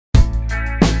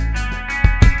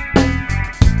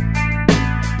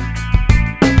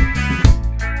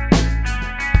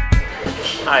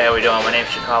Hi, how are we doing? My name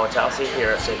is Shikawa Talsi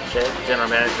here at Safe Shade, General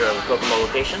Manager of the Kokomo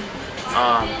location.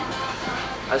 I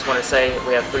just want to say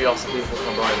we have 3 awesome people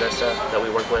from Bona Vista that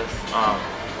we work with,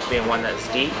 being one that's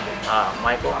Dee,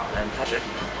 Michael, and Patrick.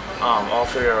 All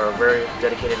 3 are very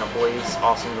dedicated employees,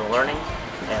 awesome to learning,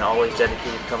 and always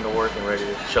dedicated to come to work and ready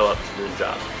to show up to do the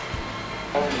job.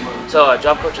 So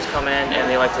job coaches come in and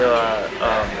they like to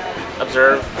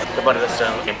observe the Bona Vista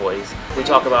employees. We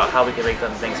talk about how we can make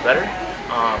them things better,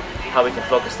 how we can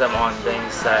focus them on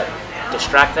things that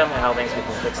distract them, and how we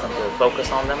can fix them to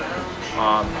focus on them.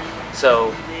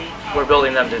 So we're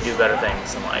building them to do better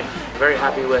things in life. Very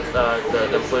happy with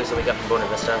the employees that we got from Bona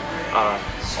Vista,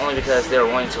 only because they're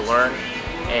willing to learn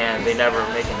and they never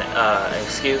make an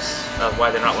excuse of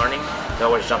why they're not learning. They're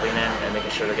always jumping in and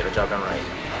making sure they get the job done right.